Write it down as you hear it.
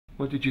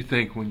What did you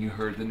think when you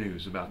heard the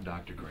news about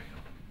Dr. Graham?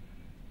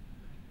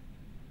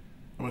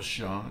 I was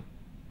shocked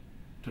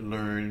to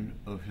learn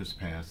of his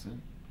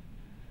passing.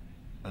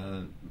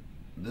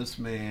 This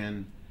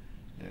man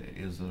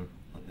is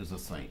a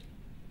saint.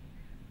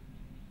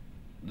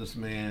 This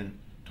man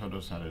taught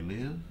us how to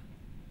live,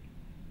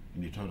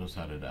 and he taught us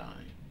how to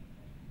die.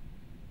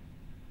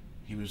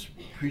 He was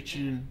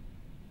preaching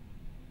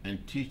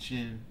and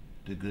teaching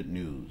the good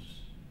news.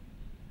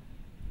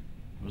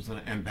 He was an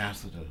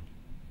ambassador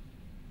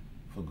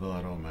for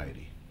God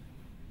Almighty.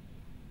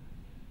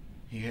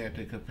 He had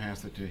the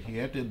capacity, he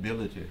had the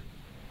ability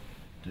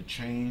to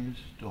change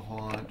the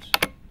hearts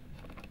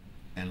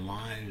and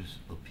lives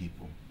of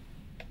people.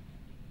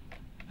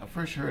 I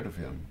first heard of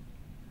him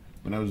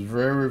when I was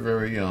very,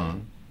 very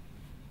young,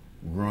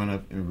 growing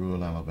up in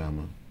rural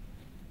Alabama.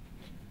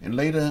 And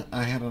later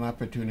I had an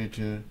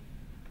opportunity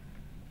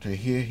to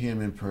hear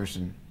him in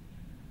person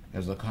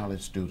as a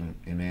college student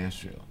in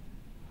Nashville.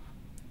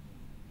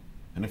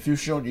 And a few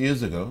short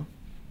years ago,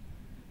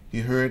 he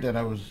heard that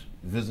I was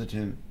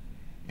visiting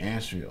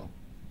Asheville,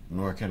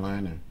 North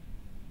Carolina,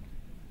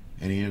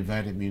 and he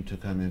invited me to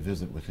come and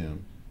visit with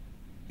him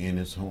in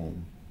his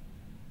home,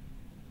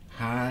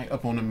 high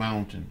up on a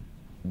mountain,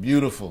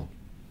 beautiful.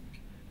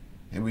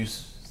 And we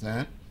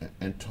sat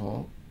and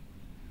talked.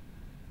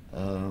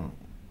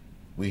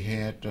 We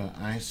had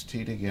iced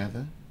tea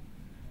together,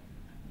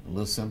 a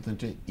little something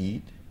to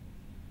eat,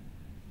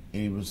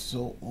 and he was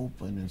so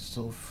open and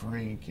so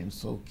frank and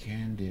so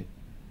candid.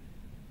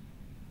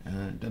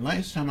 The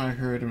last time I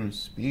heard him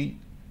speak,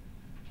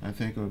 I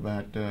think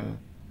about a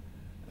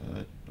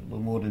little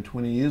more than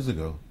 20 years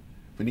ago,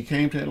 when he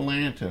came to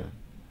Atlanta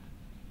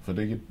for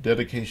the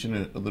dedication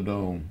of the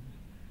Dome.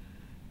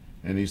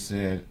 And he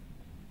said,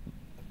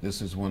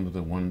 "This is one of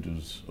the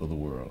wonders of the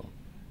world."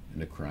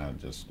 And the crowd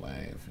just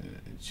laughed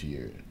and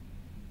cheered.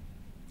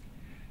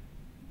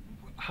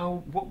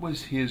 What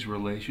was his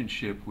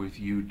relationship with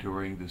you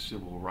during the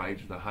civil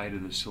rights, the height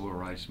of the civil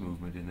rights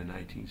movement in the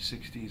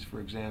 1960s,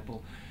 for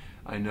example?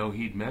 I know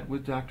he'd met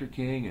with Dr.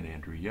 King and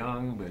Andrew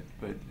Young,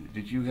 but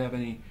did you have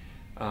any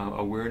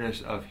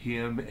awareness of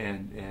him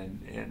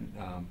and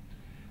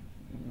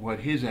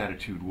what his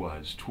attitude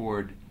was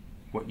toward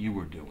what you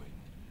were doing?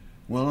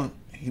 Well,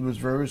 he was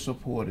very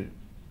supportive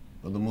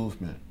of the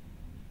movement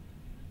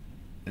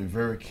and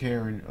very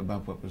caring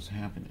about what was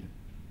happening.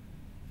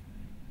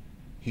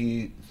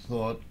 He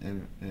thought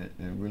and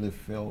really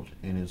felt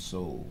in his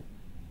soul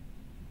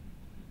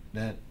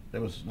that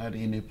there was not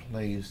any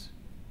place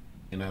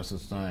in our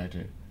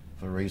society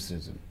for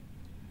racism.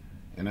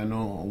 And I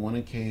know on one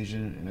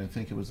occasion, and I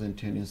think it was in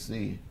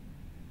Tennessee,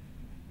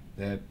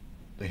 that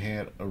they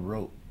had a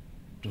rope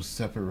to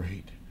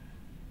separate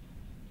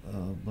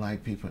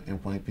black people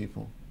and white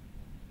people,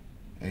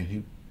 and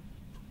he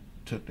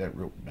took that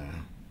rope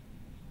down.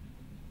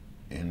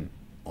 And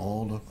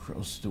all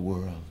across the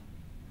world,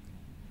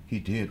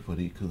 he did what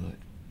he could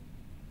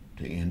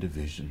to end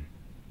division.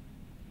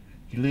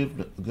 He lived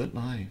a good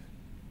life,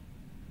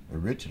 a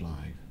rich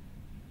life,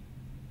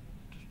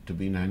 to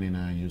be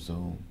 99 years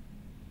old.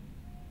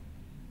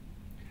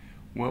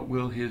 What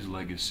will his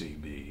legacy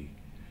be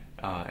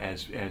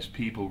as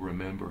people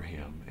remember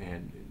him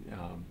and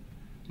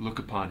look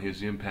upon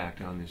his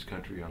impact on this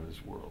country, on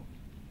this world?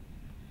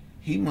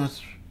 He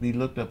must be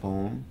looked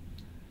upon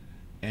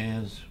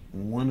as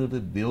one of the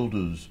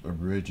builders of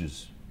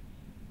bridges,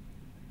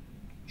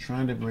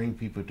 trying to bring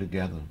people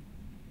together,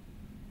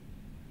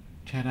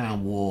 tear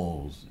down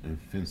walls and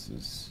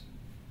fences.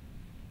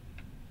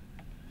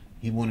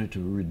 He wanted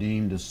to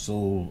redeem the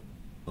soul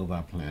of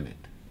our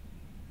planet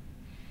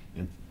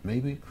and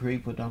maybe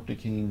create what Dr.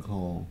 King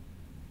called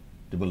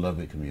the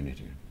beloved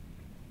community.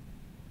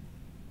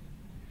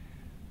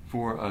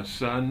 For a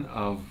son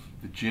of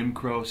the Jim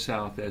Crow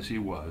South as he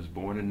was,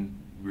 born and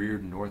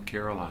reared in North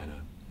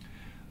Carolina,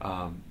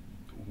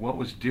 what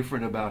was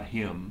different about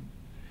him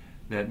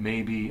that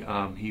maybe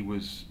he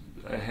was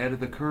ahead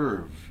of the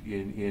curve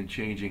in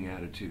changing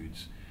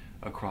attitudes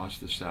across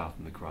the South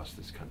and across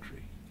this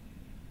country?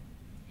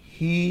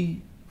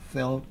 He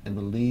felt and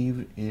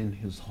believed in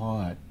his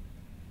heart,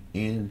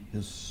 in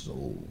his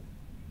soul,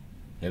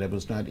 that it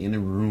was not in a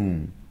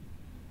room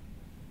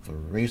for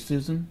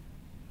racism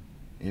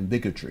and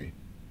bigotry.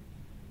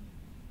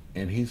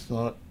 And he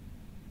thought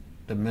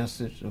the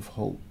message of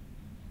hope,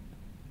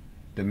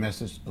 the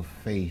message of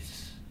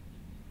faith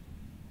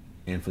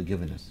and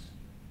forgiveness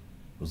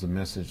was a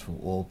message for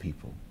all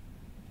people,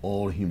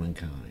 all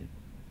humankind.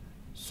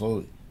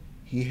 So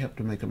he helped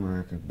to make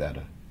America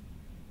better.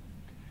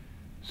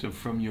 So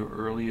from your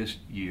earliest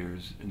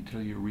years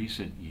until your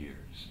recent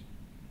years,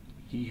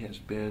 he has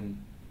been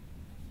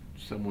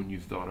someone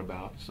you've thought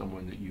about,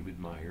 someone that you've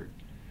admired.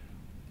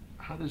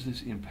 How does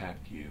this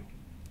impact you?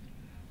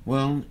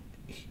 Well,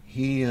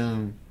 he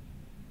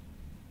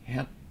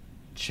helped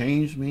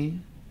change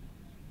me.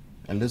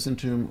 I listened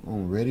to him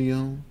on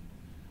radio.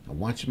 I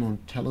watched him on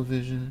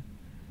television.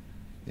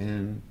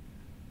 And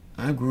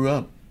I grew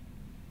up,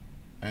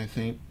 I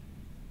think,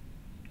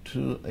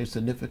 to a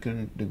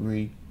significant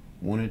degree,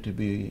 wanted to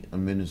be a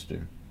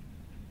minister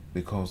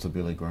because of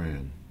Billy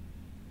Graham.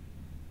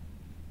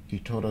 He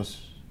taught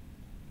us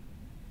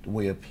the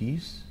way of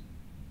peace,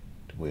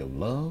 the way of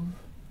love,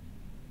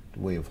 the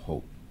way of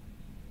hope.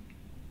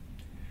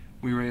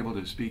 We were able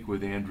to speak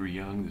with Andrew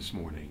Young this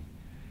morning,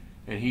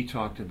 and he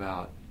talked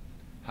about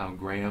how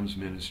Graham's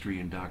ministry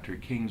and Dr.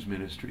 King's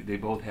ministry, they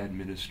both had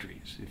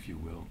ministries, if you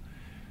will,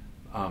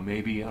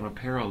 maybe on a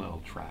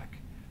parallel track,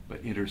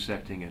 but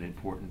intersecting at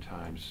important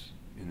times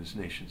in this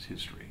nation's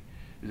history.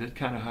 Is that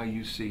kind of how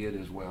you see it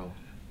as well?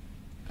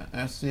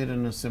 I see it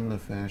in a similar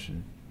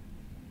fashion.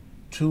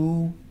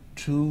 Two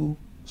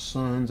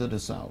sons of the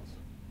South,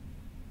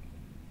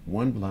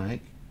 one black,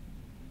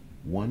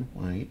 one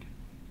white,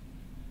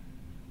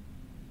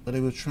 but they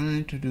were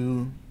trying to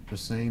do the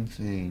same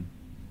thing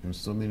in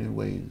so many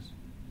ways,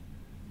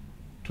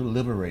 to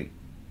liberate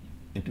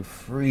and to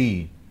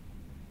free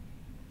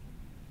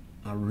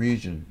our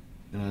region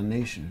and our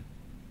nation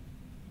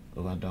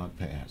of our dark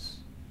past.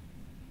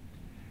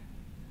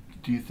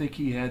 Do you think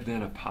he had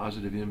then a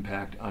positive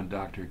impact on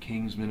Dr.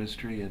 King's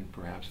ministry and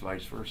perhaps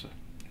vice versa?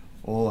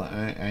 Oh,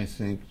 I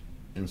think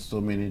in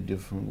so many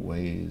different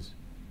ways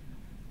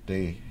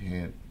they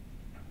had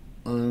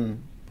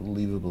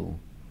unbelievable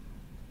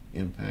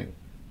impact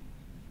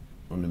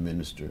on the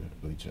minister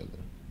of each other.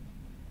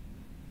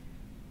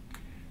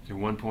 Is there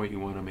one point you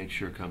want to make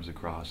sure comes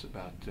across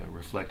about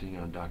reflecting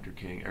on Dr.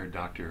 King or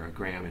Dr.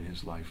 Graham in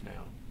his life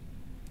now?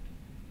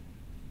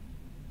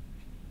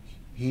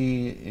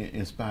 He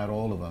inspired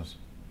all of us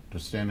to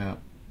stand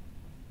up,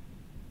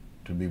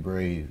 to be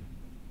brave,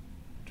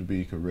 to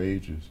be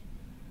courageous,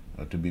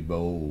 to be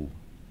bold.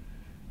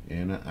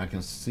 And I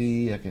can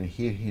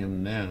hear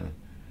him now.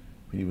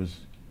 He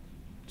was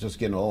just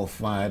getting all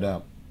fired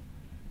up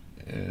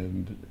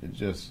and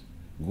just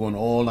going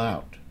all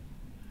out.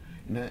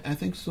 And I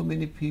think so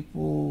many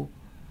people,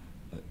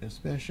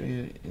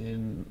 especially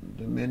in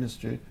the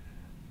ministry,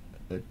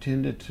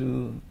 tended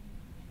to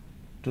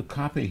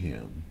copy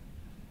him.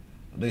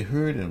 They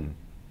heard him.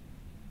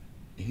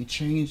 He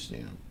changed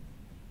them.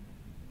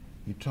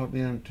 He taught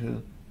them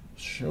to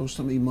show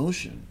some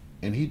emotion,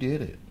 and he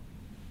did it.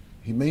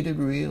 He made it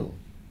real.